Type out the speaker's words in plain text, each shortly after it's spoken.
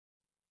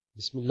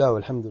بسم الله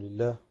والحمد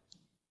لله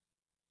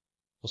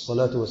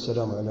والصلاة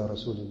والسلام على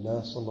رسول الله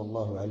صلی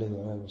اللہ علیہ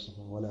وآلہ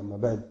وسلم ولا اما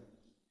بعد.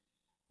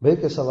 بھائی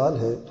کا سوال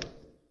ہے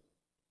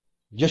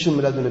جشن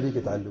میلاد النبی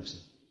کے تعلق سے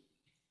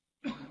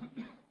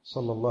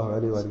صلی اللہ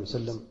علیہ وآلہ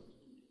وسلم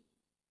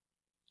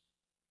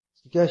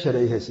کیا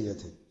شرعی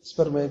حیثیت ہے. اس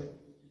پر میں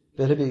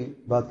پہلے بھی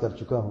بات کر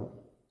چکا ہوں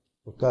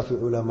اور کافی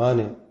علماء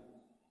نے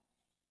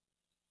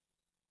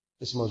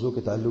اس موضوع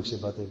کے تعلق سے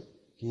باتیں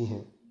کی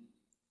ہیں،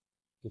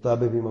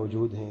 کتابیں بھی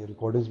موجود ہیں،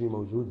 ریکارڈنگز بھی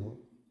موجود ہیں،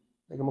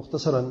 لیکن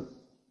مختصراً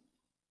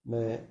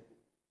میں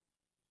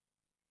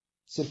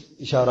صرف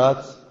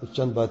اشارات کچھ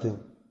چند باتیں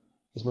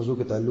اس موضوع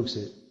کے تعلق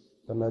سے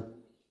کرنا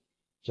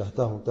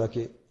چاہتا ہوں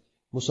تاکہ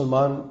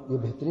مسلمان یہ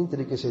بہترین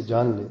طریقے سے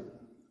جان لے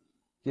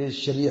کہ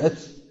شریعت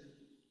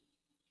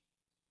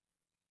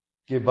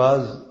کے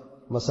بعض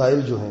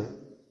مسائل جو ہیں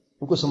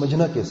ان کو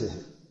سمجھنا کیسے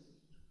ہے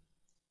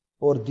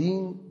اور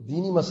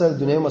دینی مسائل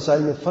دنیاوی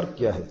مسائل میں فرق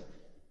کیا ہے.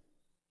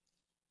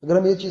 اگر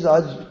ہم یہ چیز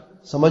آج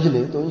سمجھ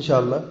لیں تو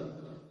انشاءاللہ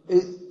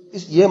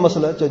یہ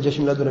مسئلہ چاہے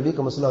جشن میلاد النبی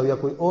کا مسئلہ ہو یا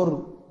کوئی اور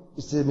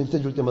اس سے ملتے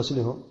جلتے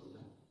مسئلے ہوں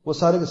وہ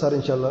سارے کے سارے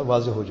انشاءاللہ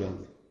واضح ہو جائیں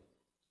گے.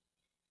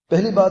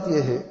 پہلی بات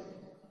یہ ہے،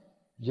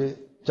 یہ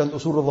چند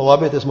اصول و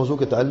ضوابط اس موضوع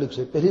کے تعلق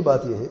سے. پہلی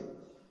بات یہ ہے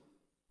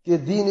کہ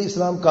دین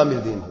اسلام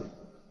کامل دین ہے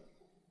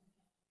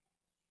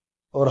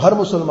اور ہر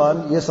مسلمان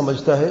یہ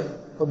سمجھتا ہے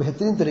اور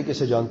بہترین طریقے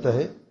سے جانتا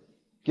ہے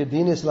کہ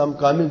دین اسلام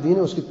کامل دین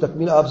ہے. اس کی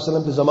تکمیل آپ صلی اللہ علیہ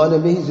وسلم کے زمانے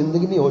میں ہی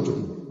زندگی میں ہو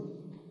چکی ہے.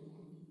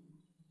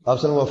 آپ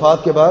صلی اللہ علیہ وسلم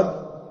وفات کے بعد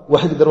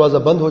وحی کا دروازہ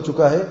بند ہو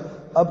چکا ہے،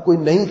 اب کوئی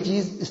نئی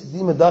چیز اس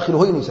دین میں داخل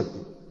ہو ہی نہیں سکتی.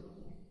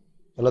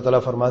 اللہ تعالیٰ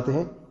فرماتے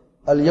ہیں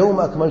الیوم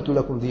اکملت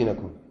لکم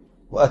دینکم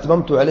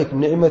واتممت علیکم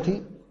نعمتی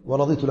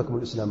ورضیت لکم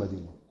الاسلام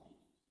دینا.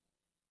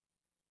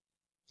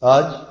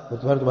 آج میں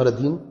تمہارا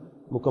دین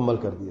مکمل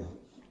کر دیا ہے.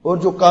 اور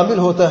جو کامل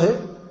ہوتا ہے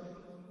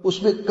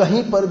اس میں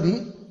کہیں پر بھی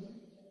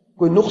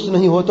کوئی نقص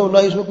نہیں ہوتا اور نہ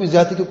ہی اس میں کوئی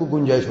زیادتی کی کوئی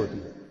گنجائش ہوتی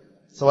ہے،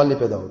 سوال نہیں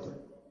پیدا ہوتا.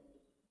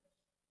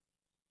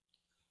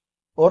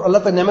 اور اللہ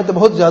تعالی نعمتیں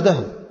بہت زیادہ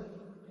ہیں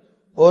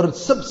اور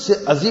سب سے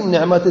عظیم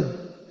نعمت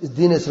اس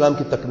دین اسلام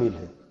کی تکمیل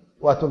ہے.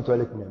 واتممت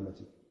علیکم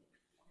نعمتی.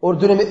 اور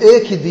دنیا میں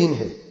ایک ہی دین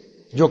ہے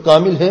جو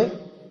کامل ہے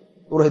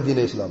وہ ہے دین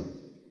اسلام.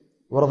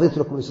 ورضیت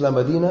لکم الاسلام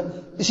دینا.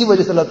 اسی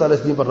وجہ سے اللہ تعالیٰ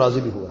اس دین پر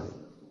راضی بھی ہوا ہے.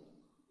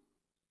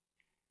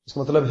 اس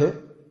کا مطلب ہے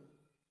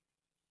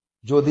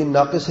جو دین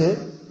ناقص ہے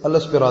اللہ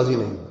اس پہ راضی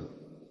نہیں ہے.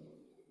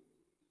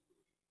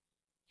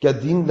 کیا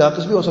دین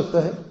ناقص بھی ہو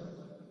سکتا ہے؟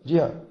 جی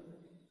ہاں.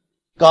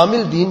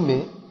 کامل دین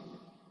میں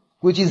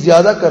کوئی چیز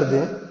زیادہ کر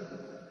دیں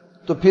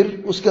تو پھر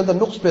اس کے اندر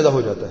نقص پیدا ہو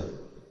جاتا ہے.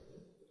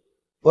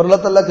 اور اللہ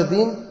تعالیٰ کا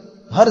دین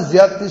ہر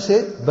زیادتی سے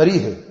بری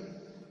ہے.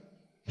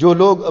 جو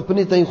لوگ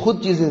اپنی تئیں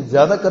خود چیزیں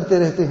زیادہ کرتے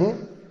رہتے ہیں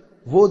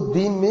وہ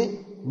دین میں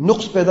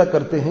نقص پیدا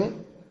کرتے ہیں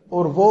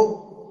اور وہ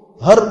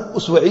ہر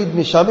اس وعید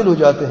میں شامل ہو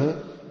جاتے ہیں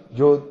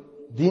جو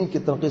دین کی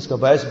تنقیص کا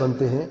باعث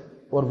بنتے ہیں،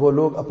 اور وہ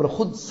لوگ اپنا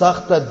خود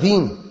ساختہ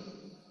دین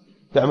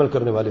پہ عمل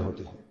کرنے والے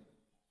ہوتے ہیں.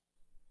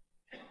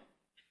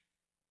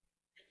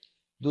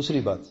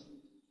 دوسری بات،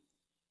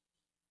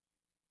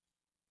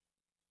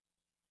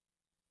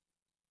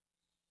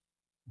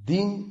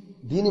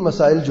 دینی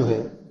مسائل جو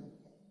ہیں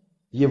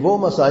یہ وہ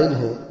مسائل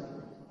ہیں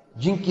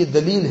جن کی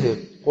دلیل ہے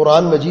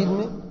قرآن مجید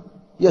میں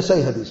یا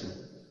صحیح حدیث میں.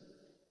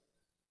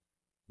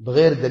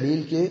 بغیر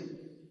دلیل کے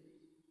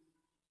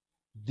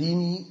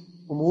دینی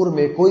امور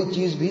میں کوئی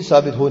چیز بھی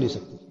ثابت ہو نہیں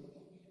سکتی.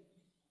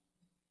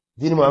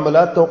 دین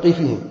معاملات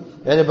توقیفی ہیں،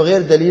 یعنی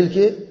بغیر دلیل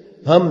کے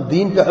ہم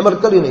دین پہ عمل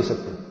کر ہی نہیں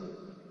سکتے.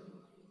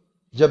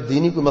 جب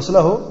دینی کوئی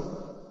مسئلہ ہو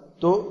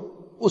تو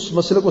اس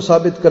مسئلے کو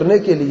ثابت کرنے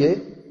کے لیے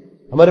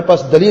ہمارے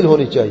پاس دلیل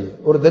ہونی چاہیے،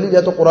 اور دلیل یا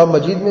تو قرآن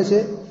مجید میں سے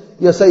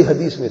یا صحیح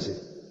حدیث میں سے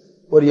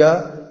اور یا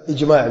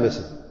اجماع میں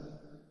سے.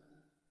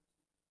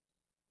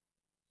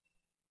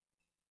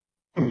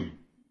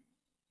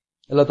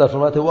 اللہ تعالیٰ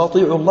فرماتے ہیں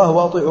وَأَطِيعُوا اللَّهَ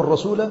وَأَطِيعُوا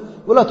الرَّسُولَ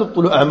وَلَا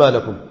تُبْطِلُوا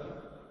أَعْمَالَكُمْ.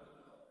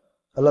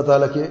 اللہ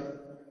تعالیٰ کی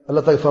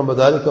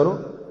فرمانبرداری کرو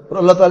اور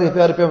اللہ تعالیٰ کے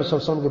پیارے پیغمبر صلی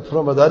اللہ علیہ وسلم کی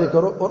فرمانبرداری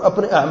کرو اور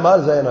اپنے اعمال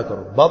ضائع نہ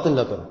کرو، باطل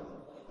نہ کرو.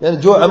 یعنی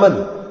جو عمل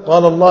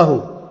قال اللہ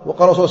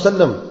وقال رسول صلی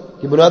اللہ علیہ وسلم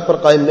کی بنیاد پر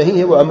قائم نہیں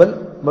ہے وہ عمل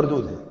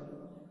مردود ہے.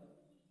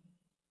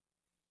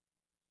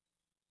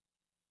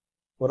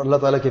 اور اللہ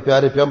تعالیٰ کے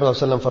پیارے پیغمبر صلی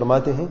اللہ علیہ وسلم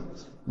فرماتے ہیں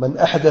من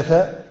احدث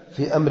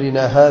فی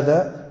امرنا هذا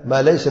ما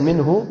ليس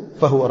منه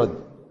فهو رد.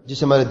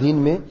 جس ہمارے دین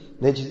میں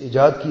نئی چیز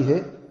ایجاد کی ہے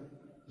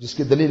جس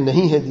کی دلیل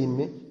نہیں ہے دین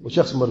میں وہ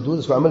شخص مردود،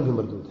 اس کا عمل بھی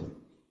مردود ہے.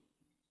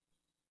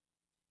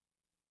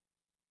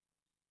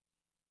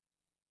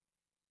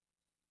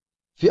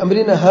 فی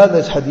امرنا هذا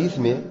اس حدیث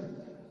میں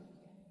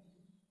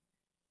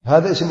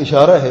هذا اسم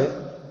اشارہ ہے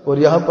اور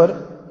یہاں پر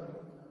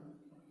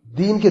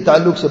دین کے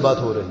تعلق سے بات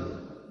ہو رہی ہے.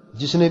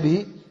 جس نے بھی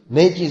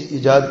نئی چیز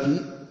ایجاد کی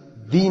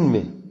دین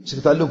میں اس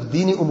کا تعلق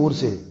دینی امور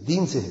سے ہے،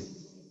 دین سے ہے،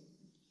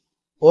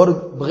 اور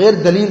بغیر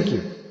دلیل کے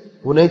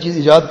وہ نئی چیز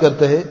ایجاد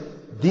کرتا ہے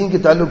دین کے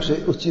تعلق سے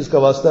اس چیز کا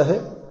واسطہ ہے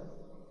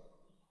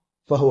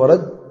فہو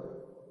رد،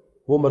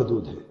 وہ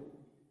مردود ہے.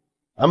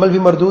 عمل بھی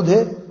مردود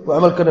ہے، وہ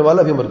عمل کرنے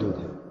والا بھی مردود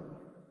ہے.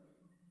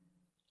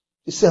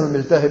 اس سے ہمیں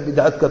ملتا ہے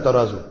بدعت کا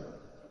ترازو.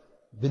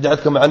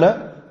 بدعت کا معنی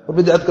اور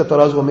بدعت کا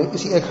ترازو ہمیں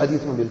اسی ایک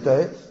حدیث میں ملتا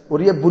ہے، اور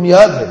یہ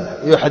بنیاد ہے،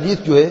 یہ حدیث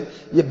جو ہے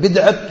یہ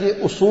بدعت کے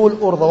اصول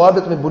اور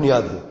ضوابط میں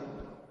بنیاد ہے.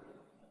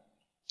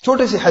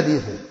 چھوٹی سی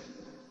حدیث ہے،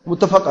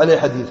 متفق علیہ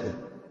حدیث ہے،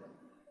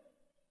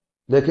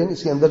 لیکن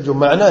اس کے اندر جو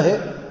معنی ہے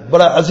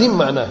بڑا عظیم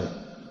معنی ہے،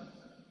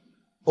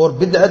 اور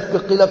بدعت کا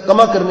قلہ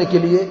کما کرنے کے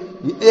لیے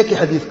یہ ایک ہی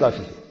حدیث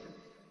کافی ہے.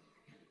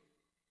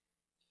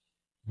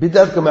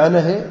 بدعت کا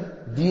معنی ہے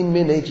دین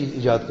میں نئی چیز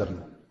ایجاد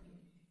کرنا.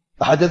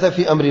 احدث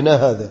فی امرنا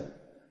ھذا،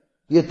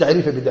 یہ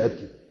تعریف ہے بدعت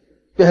کی.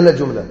 پہلا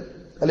جملہ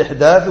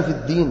الاحداث فی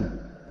الدین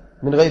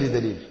من غیر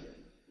دلیل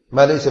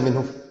ما لیس منہ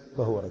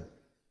فہو رد.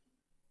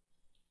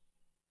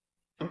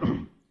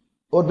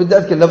 اور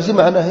بدعت کے لفظی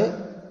معنی ہے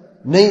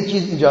نئی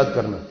چیز ایجاد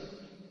کرنا.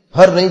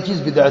 ہر نئی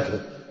چیز بدعت ہے،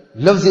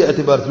 لفظی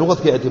اعتبار سے،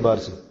 لغت کے اعتبار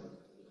سے.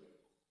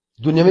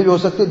 دنیا میں بھی ہو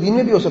سکتی ہے، دین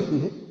میں بھی ہو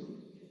سکتی ہے.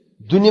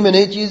 دنیا میں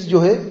نئی چیز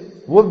جو ہے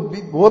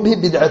وہ بھی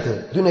بدعت ہے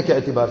دنیا کے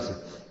اعتبار سے.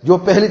 جو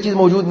پہلی چیز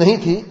موجود نہیں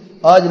تھی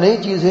آج نئی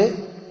چیز ہے،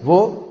 وہ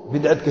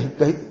بدعت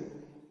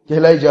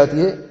کہلائی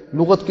جاتی ہے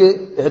لغت کے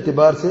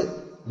اعتبار سے،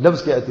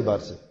 لفظ کے اعتبار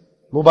سے.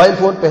 موبائل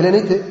فون پہلے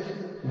نہیں تھے،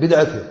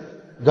 بدعت ہے.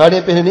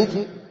 گاڑیاں پہلے نہیں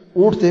تھی،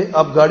 اونٹ تھے،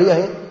 اب گاڑیاں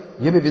ہیں،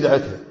 یہ بھی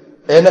بدعت ہے.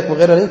 اینک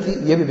وغیرہ نہیں تھی،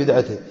 یہ بھی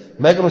بدعت ہے.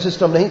 مائکرو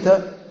سسٹم نہیں تھا،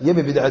 یہ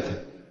بھی بدعت ہے.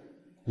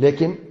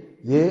 لیکن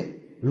یہ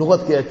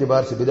لغت کے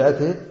اعتبار سے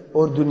بدعت ہے،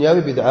 اور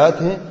دنیاوی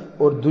بدعات ہیں.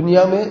 اور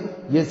دنیا میں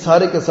یہ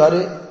سارے کے سارے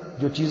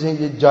جو چیزیں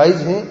یہ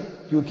جائز ہیں،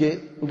 کیونکہ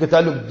ان کا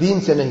تعلق دین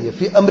سے نہیں ہے،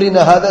 فی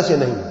امرنا ھذا سے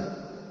نہیں ہے.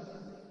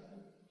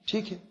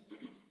 ٹھیک ہے؟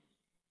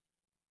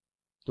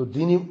 تو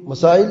دینی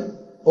مسائل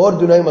اور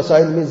دنیاوی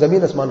مسائل میں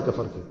زمین آسمان کا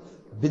فرق ہے.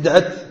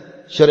 بدعت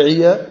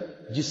شرعیہ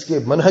جس کے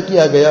منع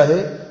کیا گیا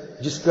ہے،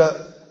 جس کا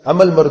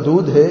عمل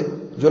مردود ہے،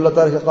 جو اللہ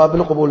تعالیٰ کے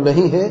قابل قبول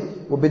نہیں ہے،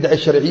 وہ بدعت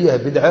شرعیہ ہے،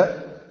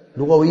 بدعت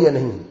لغویہ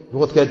نہیں ہے،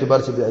 لغت کے اعتبار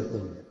سے بدعت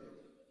نہیں ہے.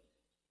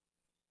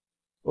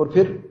 اور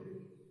پھر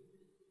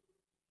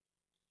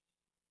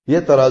یہ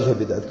ترازو ہے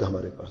بدعت کا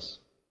ہمارے پاس.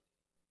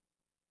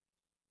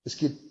 اس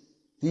کی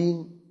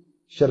 3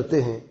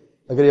 شرطیں ہیں.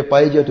 اگر یہ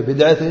پائی جائے تو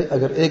بدعت ہے،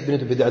 اگر ایک بھی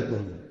نہیں تو بدعت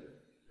نہیں ہے.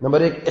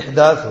 نمبر 1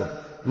 احداث ہو،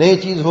 نئی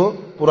چیز ہو،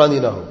 پرانی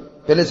نہ ہو،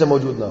 پہلے سے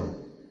موجود نہ ہو.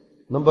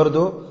 نمبر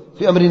 2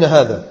 فی امرنا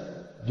ھذا،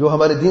 جو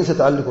ہمارے دین سے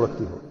تعلق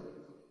رکھتی ہو.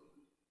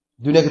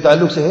 دنیا کے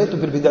تعلق سے ہے تو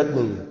پھر بدعت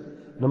نہیں ہے.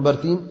 نمبر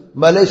 3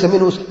 ما لیس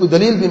منہ، اس کی کوئی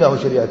دلیل بھی نہ ہو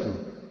شریعت میں.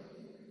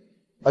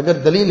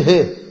 اگر دلیل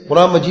ہے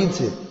قرآن مجید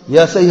سے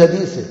یا صحیح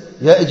حدیث سے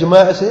یا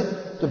اجماع سے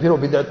تو پھر وہ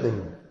بدعت نہیں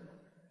ہے.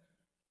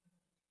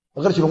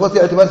 اگر لغت کے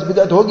اعتبار سے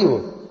بدعت ہوگی وہ،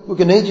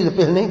 کیونکہ نئی چیز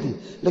پہلے نہیں تھی،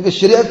 لیکن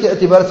شریعت کے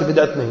اعتبار سے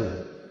بدعت نہیں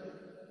ہے.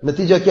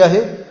 نتیجہ کیا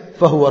ہے؟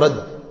 فہو رد،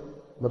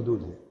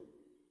 مردود ہے.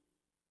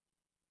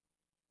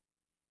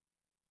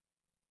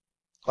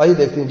 آئیے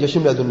دیکھتے ہیں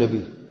جشن میلاد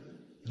النبی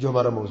جو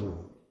ہمارا موضوع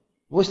ہے،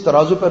 وہ اس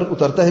ترازو پر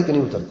اترتا ہے کہ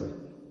نہیں اترتا.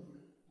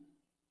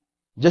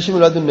 جشن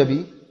میلاد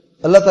النبی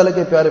اللہ تعالیٰ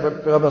کے پیارے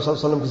پیغمبر صلی اللہ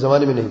علیہ وسلم کے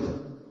زمانے میں نہیں تھا. آپ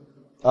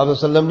صلی اللہ علیہ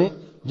وسلم نے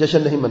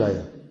جشن نہیں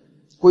منایا،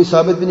 کوئی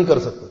ثابت بھی نہیں کر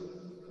سکتا،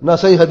 نہ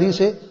صحیح حدیث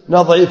ہے نہ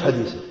ضعیف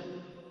حدیث ہے.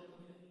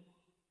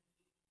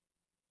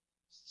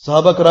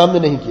 صحابہ کرام نے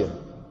نہیں کیا،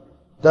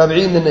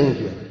 تابعین نے نہیں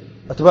کیا،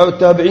 اتباع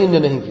التابعین نے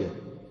نہیں کیا.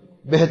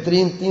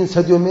 بہترین 3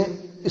 صدیوں میں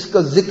اس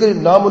کا ذکر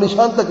نام و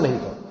نشان تک نہیں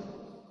تھا.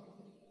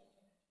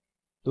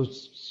 تو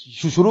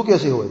شروع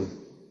کیسے ہوا؟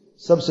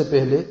 سب سے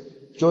پہلے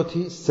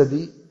 4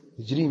 صدی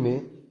ہجری میں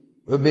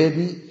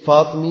عبیدی،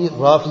 فاطمی،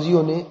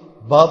 رافضیوں نے،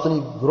 باطنی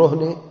گروہ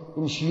نے،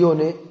 ان شیعوں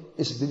نے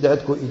اس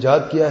بدعت کو ایجاد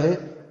کیا ہے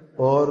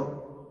اور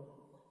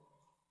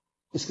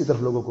اس کی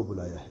طرف لوگوں کو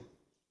بلایا ہے.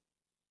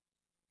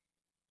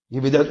 یہ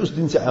بدعت اس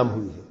دن سے عام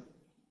ہوئی ہے.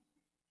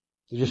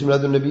 تو جشن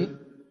میلاد النبی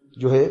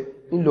جو ہے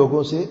ان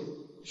لوگوں سے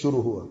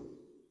شروع ہوا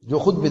جو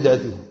خود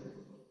بدعتی ہیں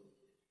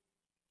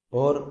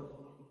اور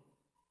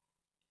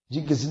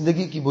جن کی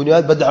زندگی کی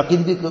بنیاد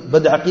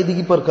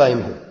بدعقیدگی پر قائم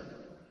ہے،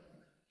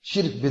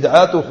 شرک،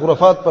 بدعات و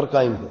خرافات پر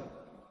قائم ہے.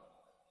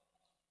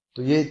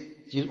 تو یہ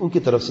چیز ان کی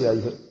طرف سے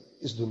آئی ہے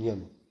اس دنیا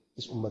میں،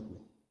 اس امت میں.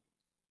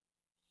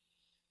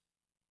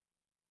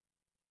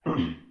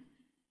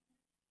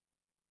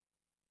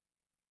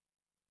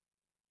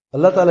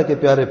 اللہ تعالیٰ کے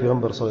پیارے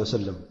پیغمبر صلی اللہ علیہ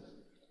وسلم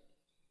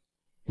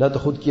نہ تو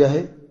خود کیا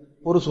ہے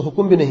اور اس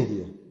حکم بھی نہیں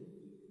دیا.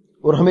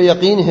 اور ہمیں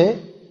یقین ہے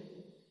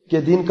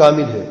کہ دین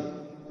کامل ہے،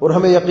 اور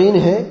ہمیں یقین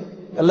ہے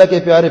اللہ کے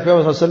پیارے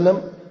پیغمبر صلی اللہ علیہ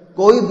وسلم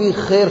کوئی بھی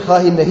خیر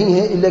خواہی نہیں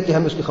ہے الا کہ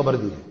ہمیں اس کی خبر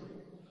دی ہے،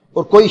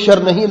 اور کوئی شر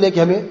نہیں الا کہ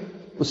ہمیں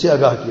اس سے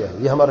آگاہ کیا ہے.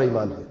 یہ ہمارا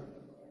ایمان ہے.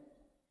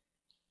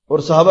 اور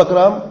صحابہ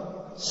کرام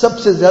سب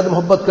سے زیادہ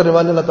محبت کرنے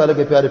والے اللہ تعالیٰ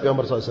کے پیارے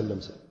پیغمبر صلی اللہ علیہ وسلم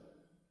سے.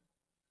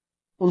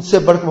 ان سے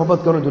بڑھ کر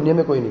محبت کرنے دنیا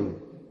میں کوئی نہیں ہے.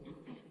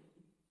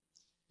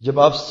 جب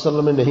آپ صلی اللہ علیہ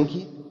وسلم نے نہیں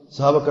کی،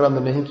 صحابہ کرام نے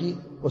نہیں کی،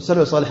 اور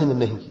سلف صالحین نے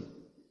نہیں کی،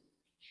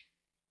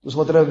 تو اس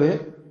مطلب ہے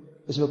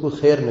اس میں کوئی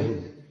خیر نہیں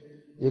ہے.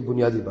 ایک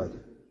بنیادی بات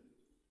ہے.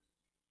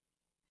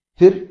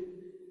 پھر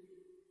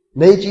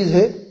نئی چیز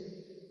ہے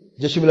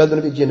جشن میلاد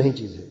النبی، یہ نئی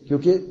چیز ہے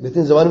کیونکہ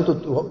بہترین زمانے میں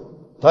تو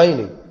تھا ہی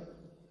نہیں،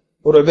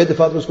 اور عبید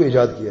فاطمہ نے اس کو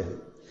ایجاد کیا ہے.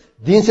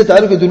 دین سے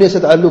تعلق ہے، دنیا سے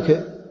تعلق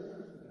ہے.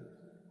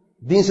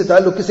 دین سے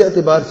تعلق کس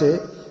اعتبار سے ہے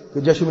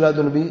کہ جشن میلاد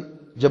النبی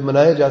جب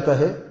منایا جاتا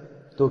ہے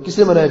تو کس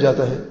لیے منایا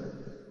جاتا ہے؟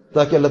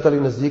 تاکہ اللہ تعالیٰ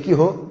کی نزدیکی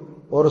ہو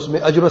اور اس میں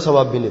اجر و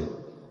ثواب ملے.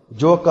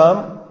 جو کام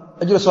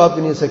اجر و ثواب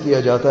کی نیت سے کیا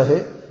جاتا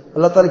ہے،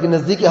 اللہ تعالیٰ کی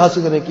نزدیکی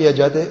حاصل کرنے کیا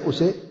جاتا ہے،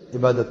 اسے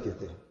عبادت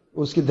کہتے ہیں.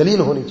 اس کی دلیل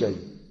ہونی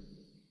چاہیے.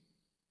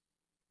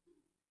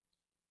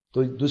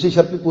 تو دوسری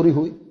شرط بھی پوری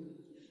ہوئی.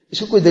 اس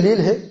کی کوئی دلیل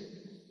ہے؟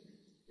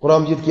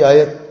 قرآن مجید کی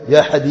آیت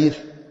یا حدیث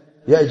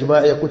یا اجماع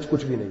یا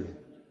کچھ بھی نہیں ہے.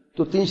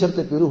 تو 3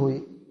 شرطیں پوری ہوئی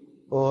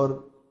اور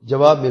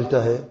جواب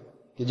ملتا ہے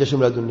کہ جشن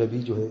میلاد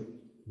النبی جو ہے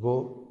وہ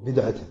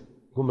بدعت ہے،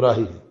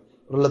 گمراہی ہے.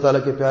 اور اللہ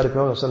تعالیٰ کے پیارے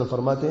پیغمبر صلی اللہ علیہ وسلم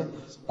فرماتے ہیں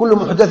کل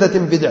محدثۃ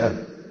بدعہ،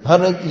 ہر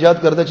نئی ایجاد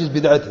کردہ چیز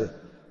بدعت ہے.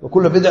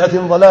 وکل بدعت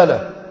ضلالہ،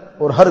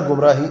 اور ہر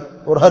گمراہی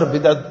اور ہر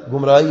بدعت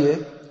گمراہی ہے.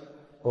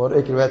 اور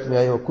ایک روایت میں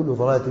آئی وکل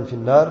ضلالۃ فی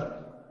النار،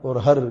 اور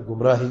ہر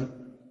گمراہی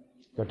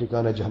کا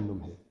ٹھکانہ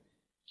جہنم ہے.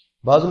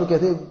 بعض لوگ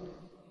کہتے ہیں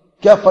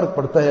کیا فرق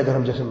پڑتا ہے اگر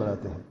ہم جشن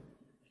مناتے ہیں؟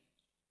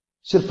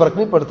 صرف فرق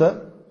نہیں پڑتا،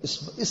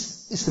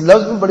 اس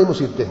لفظ میں بڑی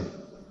مصیبتیں ہیں.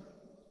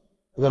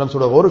 اگر ہم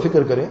تھوڑا غور و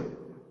فکر کریں،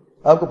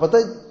 آپ کو پتہ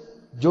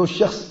ہے جو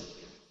شخص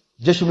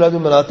جشن میلاد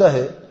مناتا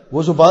ہے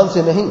وہ زبان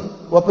سے نہیں،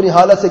 وہ اپنی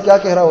حالت سے کیا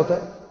کہہ رہا ہوتا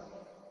ہے؟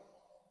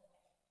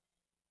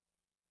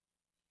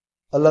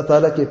 اللہ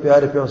تعالیٰ کے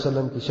پیارے پیغمبر صلی اللہ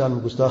علیہ وسلم کی شان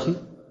میں گستاخی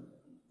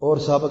اور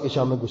صحابہ کی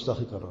شان میں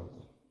گستاخی کر رہا ہوتا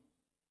ہے.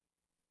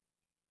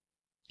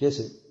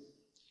 کیسے؟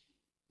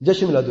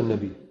 جشن میلاد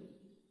النبی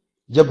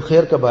جب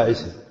خیر کا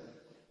باعث ہے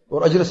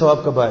اور اجر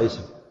ثواب کا باعث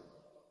ہے،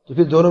 تو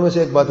پھر دونوں میں سے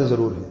ایک بات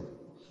ضرور ہے،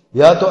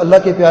 یا تو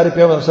اللہ کے پیارے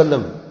پیغمبر صلی اللہ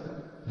علیہ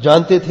وسلم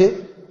جانتے تھے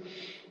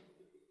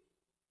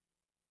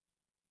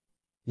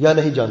یا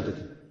نہیں جانتے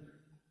تھے.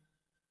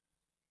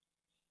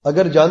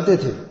 اگر جانتے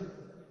تھے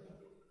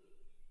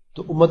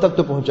تو امت تک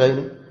تو پہنچائی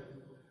نہیں.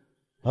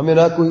 ہمیں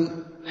نہ کوئی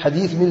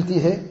حدیث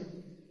ملتی ہے،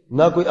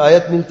 نہ کوئی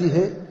آیت ملتی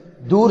ہے،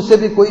 دور سے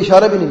بھی کوئی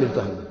اشارہ بھی نہیں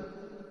ملتا ہمیں.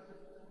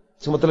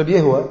 اس کا مطلب یہ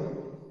ہوا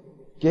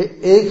کہ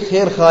ایک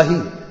خیر خواہی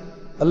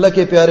اللہ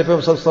کے پیارے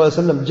پیغمبر صلی اللہ علیہ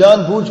وسلم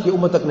جان بوجھ کے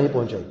امت تک نہیں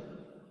پہنچائی.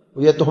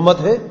 یہ تہمت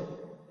ہے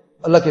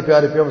اللہ کے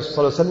پیارے پیغمبر صلی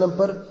اللہ علیہ وسلم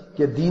پر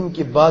کہ دین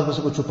کی بات میں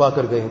سے کو چھپا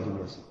کر گئے ہیں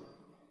دنیا سے.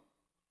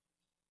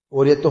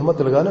 اور یہ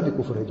تہمت لگانا بھی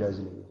کفر ہے، جائز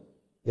نہیں ہے،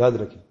 یاد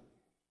رکھیں.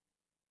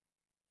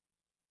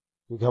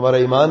 کیونکہ ہمارا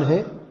ایمان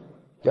ہے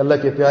کہ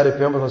اللہ کے پیارے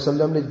پیغمبر صلی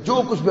اللہ علیہ وسلم نے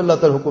جو کچھ بھی اللہ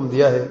تعالی حکم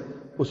دیا ہے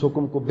اس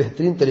حکم کو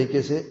بہترین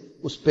طریقے سے،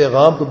 اس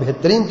پیغام کو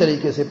بہترین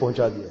طریقے سے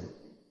پہنچا دیا ہے.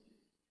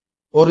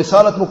 اور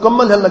رسالت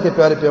مکمل ہے اللہ کے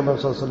پیارے پیغمبر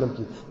صلی اللہ علیہ وسلم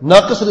کی،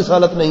 ناقص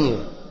رسالت نہیں ہے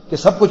کہ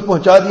سب کچھ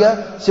پہنچا دیا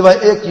سوائے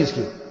ایک چیز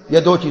کے یا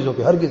 2 چیزوں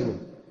کے، ہرگز نہیں.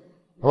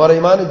 ہمارا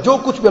ایمان ہے جو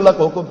کچھ بھی اللہ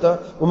کا حکم تھا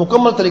وہ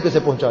مکمل طریقے سے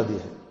پہنچا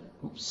دیا ہے،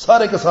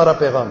 سارے کا سارا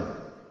پیغام.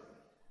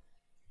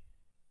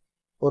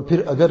 اور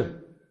پھر اگر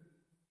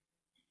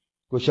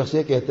کوئی شخص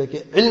یہ کہتا ہے کہ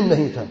علم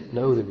نہیں تھا،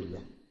 نعوذ باللہ،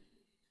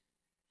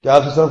 کہ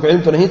آپ صلی اللہ علیہ وسلم کا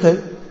علم تو نہیں تھا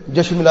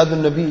جشن میلاد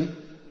النبی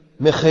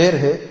میں خیر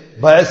ہے،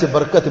 باعث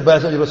برکت ہے،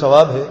 باعث اجر و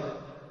ثواب ہے،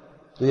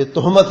 تو یہ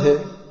تہمت ہے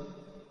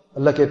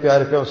اللہ کے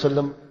پیارے پیغمبر صلی اللہ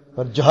علیہ وسلم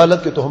پر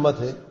جہالت کی تہمت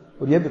ہے،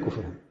 اور یہ بھی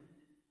کفر ہے.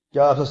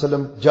 کیا آپ صلی اللہ علیہ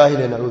وسلم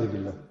جاہل ہے؟ نعوذ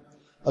باللہ.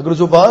 اگر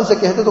زبان سے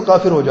کہتے تو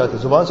کافر ہو جاتے،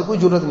 زبان سے کوئی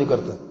جرت نہیں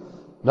کرتا.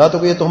 نہ تو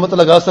کوئی یہ تہمت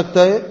لگا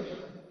سکتا ہے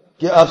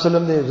کہ آپ صلی اللہ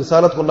علیہ وسلم نے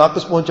رسالت کو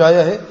ناقص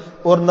پہنچایا ہے،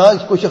 اور نہ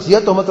کوئی شخص یہ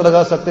تہمت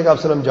لگا سکتے کہ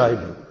آپ صلی اللہ علیہ وسلم جاہل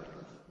ہے.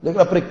 لیکن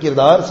اپنے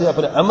کردار سے،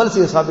 اپنے عمل سے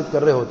یہ ثابت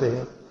کر رہے ہوتے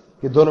ہیں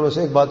کہ دونوں میں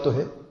سے ایک بات تو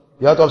ہے،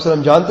 یا تو آپ صلی اللہ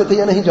علیہ وسلم جانتے تھے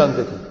یا نہیں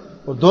جانتے تھے.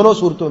 اور دونوں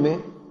صورتوں میں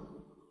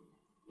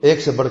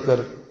ایک سے بڑھ کر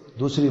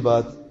دوسری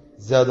بات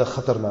زیادہ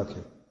خطرناک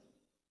ہے.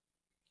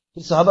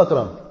 پھر صحابہ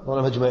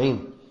کرام اجمعین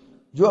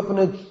جو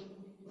اپنے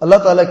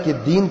اللہ تعالیٰ کے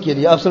دین کے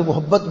لیے آپ سے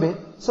محبت میں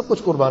سب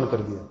کچھ قربان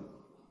کر دیا،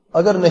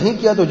 اگر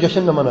نہیں کیا تو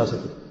جشن نہ منا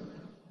سکے.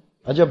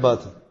 عجب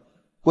بات ہے.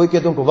 کوئی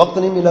کہتے ان کو وقت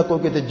نہیں ملا،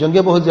 کوئی کہتے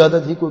جنگیں بہت زیادہ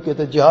تھی، کوئی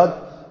کہتے جہاد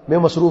میں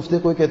مصروف تھے،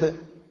 کوئی کہتے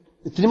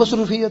اتنی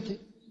مصروفیت تھی.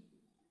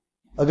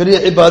 اگر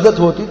یہ عبادت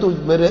ہوتی تو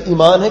میرا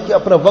ایمان ہے کہ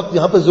اپنا وقت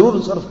یہاں پہ ضرور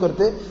صرف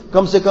کرتے،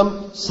 کم سے کم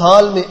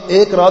سال میں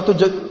ایک رات تو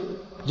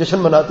جشن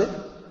مناتے.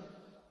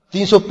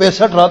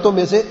 365 راتوں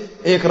میں سے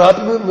ایک رات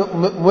میں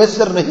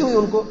میسر نہیں ہوئی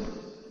ان کو.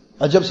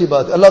 عجب سی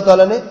بات ہے. اللہ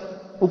تعالیٰ نے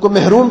ان کو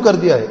محروم کر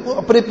دیا ہے، وہ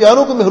اپنے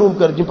پیاروں کو محروم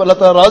کر، جن پر اللہ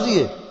تعالیٰ راضی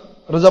ہے،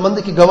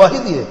 رضامندی کی گواہی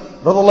دی ہے،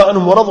 رضی اللہ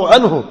عنہم ورضوا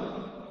عنہ،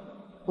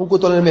 ان کو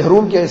تو اللہ نے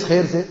محروم کیا اس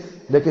خیر سے.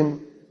 لیکن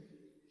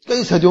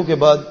کئی صدیوں کے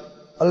بعد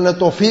اللہ نے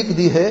توفیق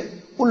دی ہے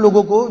ان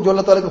لوگوں کو جو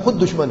اللہ تعالیٰ کے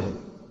خود دشمن ہیں،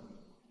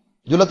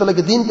 جو اللہ تعالیٰ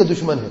کے دین کے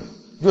دشمن ہیں،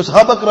 جو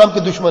صحابہ کرام کے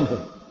دشمن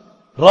ہیں،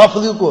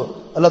 رافضی کو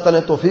اللہ تعالیٰ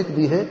نے توفیق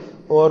دی ہے،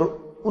 اور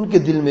ان کے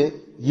دل میں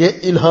یہ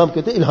الہام،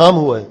 کہتے ہیں الہام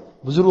ہوا ہے،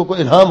 بزرگوں کو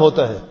الہام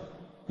ہوتا ہے،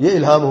 یہ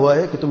الہام ہوا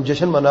ہے کہ تم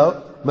جشن مناؤ،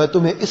 میں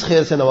تمہیں اس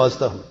خیر سے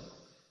نوازتا ہوں.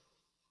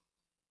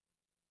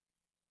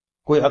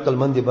 کوئی عقل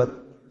مند یہ بات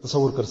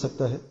تصور کر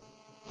سکتا ہے؟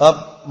 آپ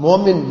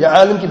مومن یا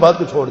عالم کی بات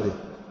کو چھوڑ دیں،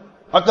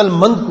 عقل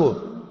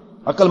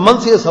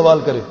مند سے یہ سوال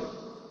کرے،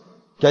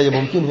 کیا یہ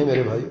ممکن ہے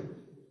میرے بھائی؟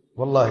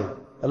 واللہ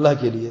اللہ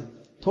کے لیے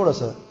تھوڑا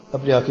سا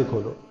اپنی آنکھیں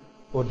کھولو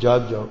اور جاگ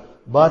جاؤ.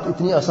 بات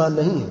اتنی آسان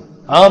نہیں ہے،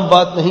 عام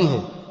بات نہیں ہے.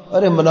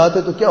 ارے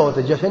مناتے تو کیا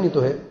ہوتا ہے، جشن ہی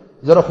تو ہے،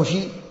 ذرا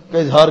خوشی کا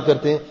اظہار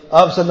کرتے ہیں.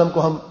 آپ صلی اللہ علیہ وسلم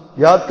کو ہم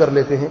یاد کر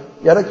لیتے ہیں،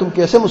 یار تم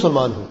کیسے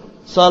مسلمان ہو،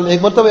 سال میں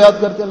ایک مرتبہ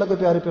یاد کرتے ہیں اللہ کے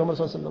پیارے پیغمبر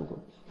صلی اللہ علیہ وسلم کو.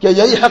 کیا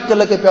یہی حق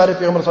اللہ کے پیارے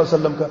پیغمبر صلی اللہ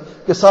علیہ وسلم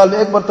کا کہ سال میں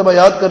ایک مرتبہ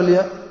یاد کر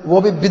لیا؟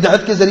 وہ بھی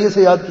بدعت کے ذریعے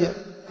سے یاد کیا.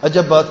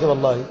 عجب بات ہے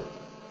واللہ.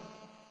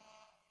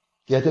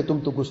 کہتے تم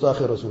تو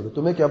گستاخ رسول ہو،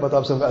 تمہیں کیا پتا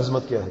آپ سے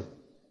عظمت کیا ہے.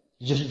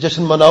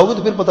 جشن مناؤ گے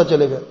تو پھر پتہ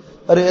چلے گا.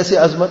 ارے ایسی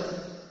عظمت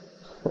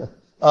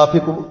آپ ہی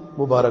کو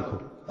مبارک ہو.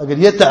 اگر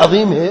یہ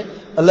تعظیم ہے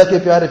اللہ کے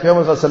پیارے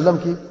پیغمبر صلی اللہ علیہ وسلم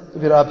کی تو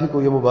پھر آپ ہی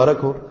کو یہ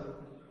مبارک ہو.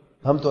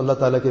 ہم تو اللہ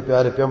تعالیٰ کے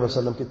پیارے پیغمبر صلی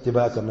اللہ علیہ وسلم کی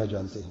اتباع کرنا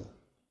جانتے ہیں.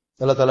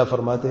 اللہ تعالیٰ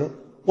فرماتے ہیں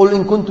قل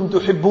ان کنتم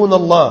تحبون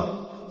اللہ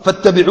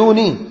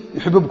فاتبعونی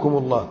یحببکم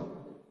اللہ.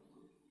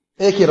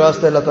 ایک ہی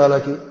راستہ اللہ تعالیٰ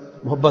کی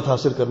محبت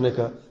حاصل کرنے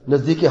کا،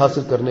 نزدیکی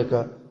حاصل کرنے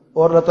کا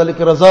اور اللہ تعالیٰ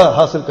کی رضا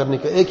حاصل کرنے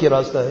کا ایک ہی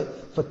راستہ ہے.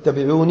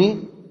 فاتبعونی،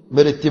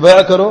 میرے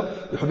اتباع کرو.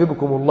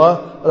 یحببکم اللہ،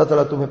 اللہ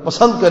تعالیٰ تمہیں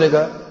پسند کرے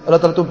گا، اللہ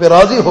تعالیٰ تم پہ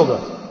راضی ہوگا.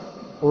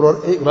 اور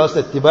ایک راستہ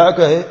اتباع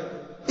کا ہے،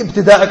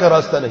 ابتداء کا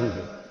راستہ نہیں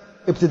ہے.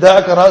 ابتداء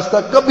کا راستہ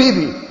کبھی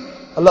بھی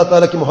اللہ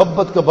تعالیٰ کی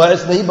محبت کا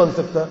باعث نہیں بن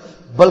سکتا،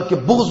 بلکہ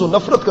بغض و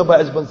نفرت کا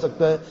باعث بن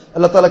سکتا ہے،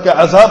 اللہ تعالیٰ کے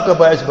عذاب کا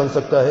باعث بن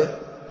سکتا ہے.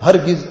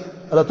 ہرگز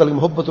اللہ تعالیٰ کی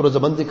محبت اور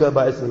رضامندی کا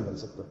باعث نہیں بن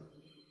سکتا.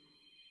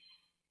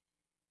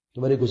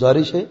 تمہاری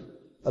گزارش ہے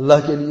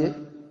اللہ کے لیے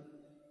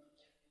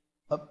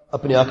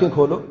اپنی آنکھیں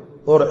کھولو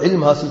اور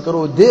علم حاصل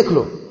کرو، دیکھ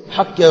لو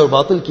حق کیا ہے اور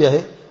باطل کیا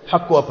ہے.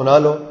 حق کو اپنا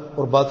لو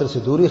اور باطل سے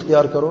دوری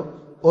اختیار کرو.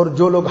 اور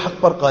جو لوگ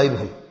حق پر قائم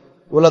ہیں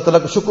وہ اللہ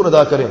تعالیٰ کو شکر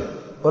ادا کریں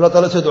اور اللہ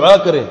تعالیٰ سے دعا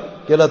کریں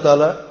کہ اللہ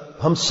تعالیٰ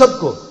ہم سب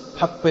کو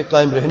حق پہ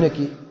قائم رہنے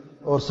کی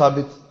اور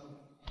ثابت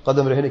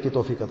قدم رہنے کی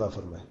توفیق عطا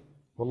فرمائے.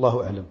 واللہ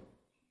اعلم.